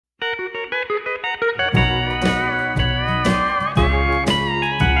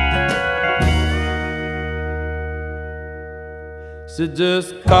She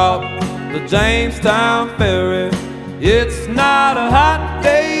just caught the Jamestown ferry. It's not a hot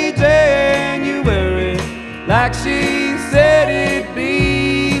day, January, like she said it'd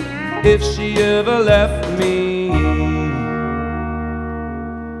be if she ever left me.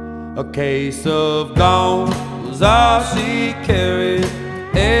 A case of gone was all she carried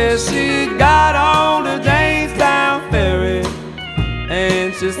as she got on the Jamestown ferry.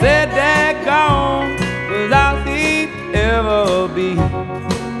 And she said that gone was all he'd ever be.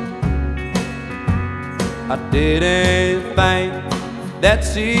 I didn't think that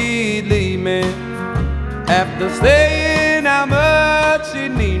she'd leave me after saying how much she'd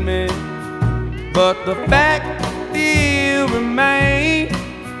need me, but the fact still remains,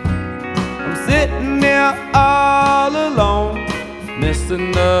 I'm sitting there all alone,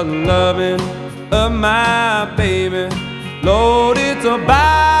 missing the loving of my baby. Lord, it's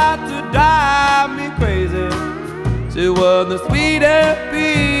about to drive me crazy. She was the sweetest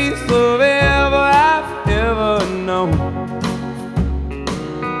piece of ever I've ever known.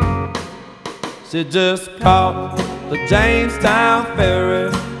 She just caught the Jamestown ferry.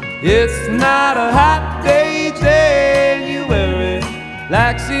 It's not a hot day, January,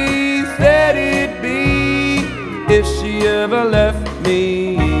 like she said it'd be if she ever left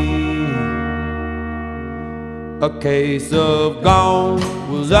me. A case of gone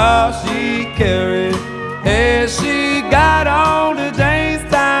was all she carried as she got on the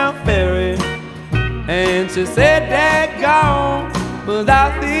Jamestown ferry. And she said that gone was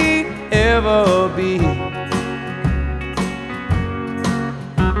all she'd ever be.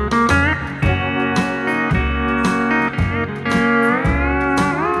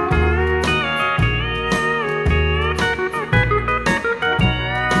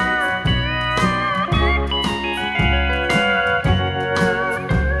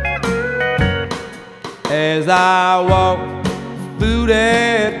 As I walk through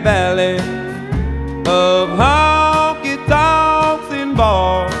that valley of honky-tonks and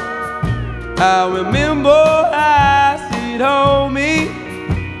bars, I remember how she'd hold me,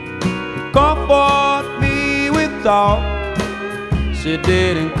 comfort me with talk. She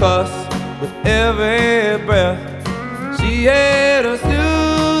didn't cuss with every breath. She had a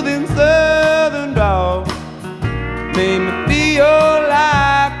soothing southern drawl, made me feel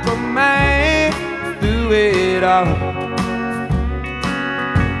like a man through it all.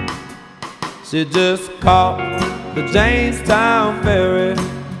 She just caught the Jamestown ferry.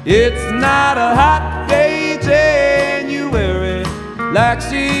 It's not a hot day, January, like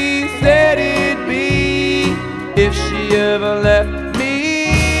she said it'd be if she ever left me.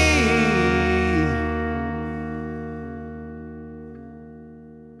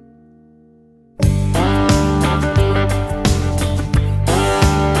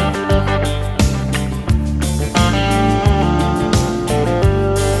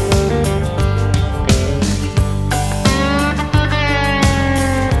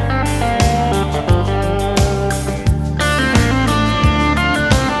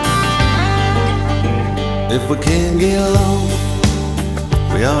 If we can't get along,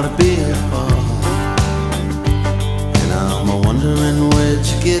 we ought to be apart. And I'm wondering where'd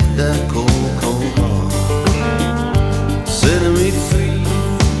you get that cold, cold heart? Setting me free,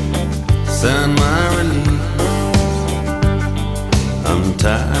 sign my release. I'm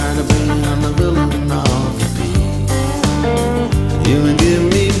tired of being the villain of the piece. You can give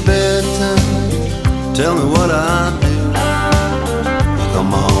me bedtime, tell me what I do.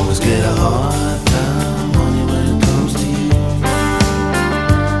 Come always get a hard time, honey, when it comes to you.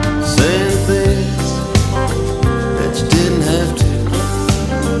 Saying things that you didn't have to.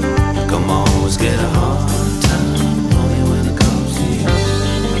 Come always get a hard time, honey, when it comes to you.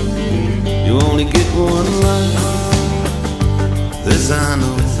 You only get one life, this I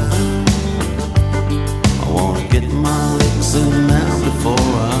know. I wanna get my licks in now before I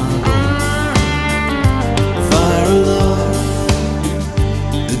go. Fire of love,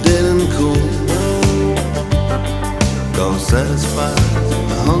 dead and cool, gonna satisfy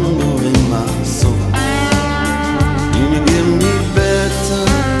the hunger in my soul. You can give me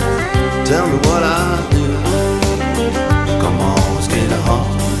bedtime, tell me what I do. Come always get a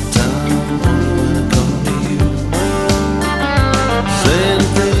hard time, only when it comes to you. Saying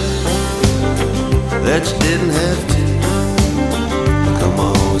things that you didn't have to. Come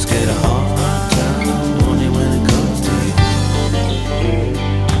always get a hard time, only when it comes to you.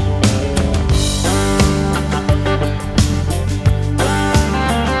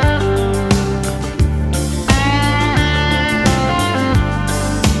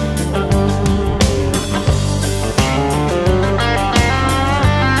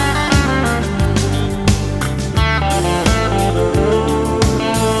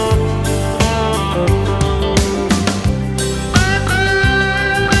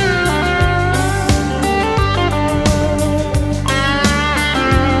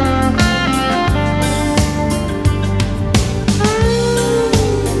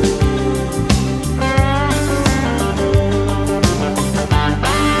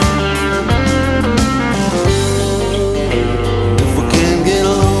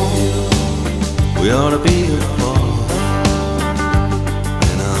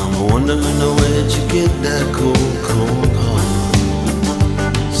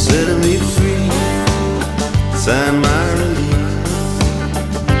 find my relief.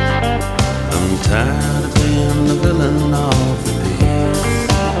 I'm tired of being the villain of the piece.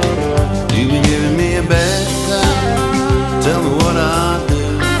 You've been giving me a bad time. Tell me what I do.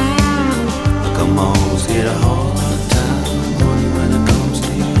 Like I'm always get a hard time when it comes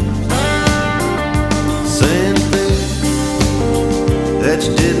to you. Saying things that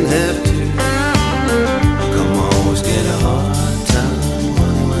you didn't have to. Like I'm always get a hard time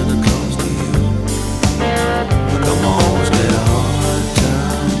when it comes to you. Like I'm always get a hard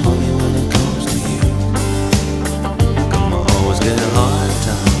time when it comes to you. Like I'm always get a hard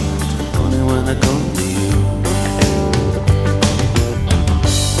time when I come to you.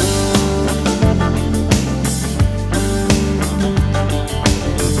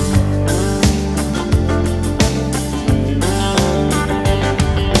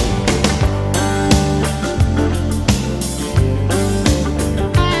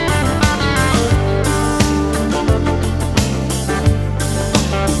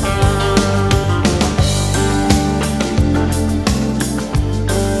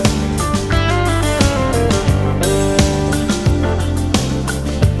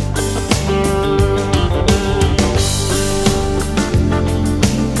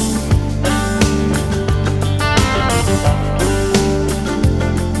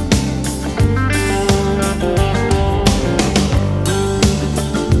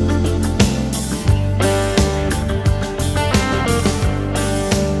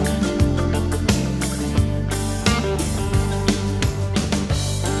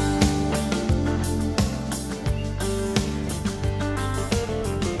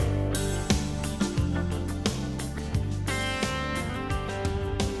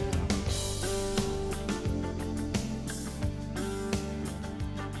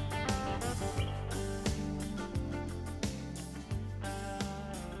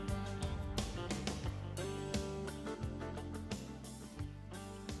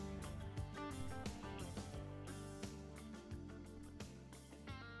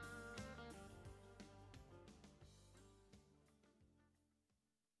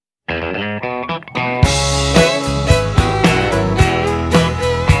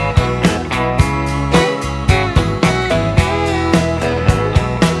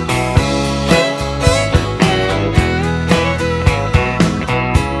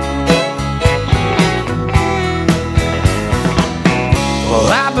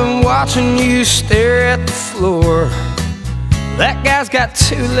 Watching you stare at the floor. That guy's got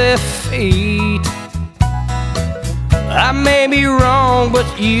 2 left feet. I may be wrong, but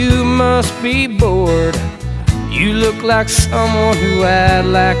you must be bored. You look like someone who I'd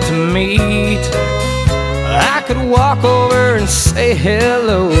like to meet. I could walk over and say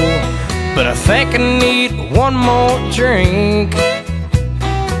hello, but I think I need one more drink.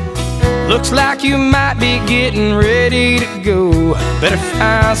 Looks like you might be getting ready to go. Better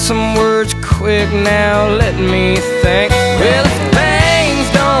find some words quick now, let me think. Well, if things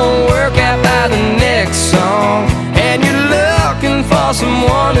don't work out by the next song, and you're looking for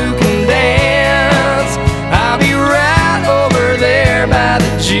someone who can dance, I'll be right over there by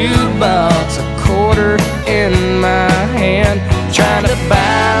the jukebox, a quarter in my hand, trying to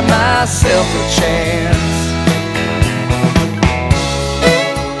buy myself a chance.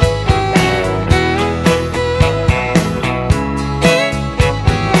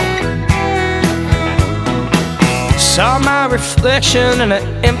 Saw my reflection in an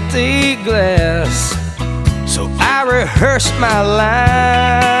empty glass, so I rehearsed my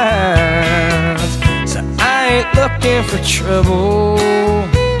lines. So I ain't looking for trouble.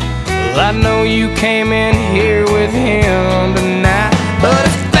 Well, I know you came in here with him tonight, but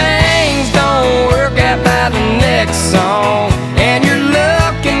if things don't work out by the next song, and you're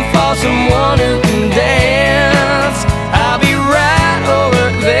looking for someone who can dance, I'll be right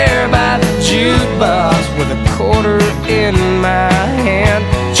over there by the jukebox with a quarter in my hand,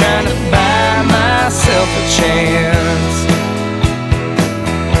 trying to buy myself a chance.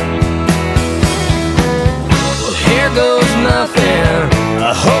 Well, here goes nothing,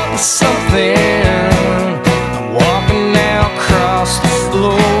 I hope it's something. I'm walking now across the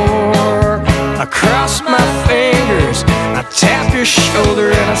floor. I cross my fingers, I tap your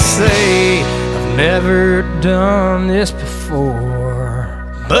shoulder and I say, I've never done this before.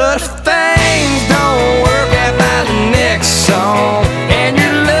 But if things don't work out by the next song,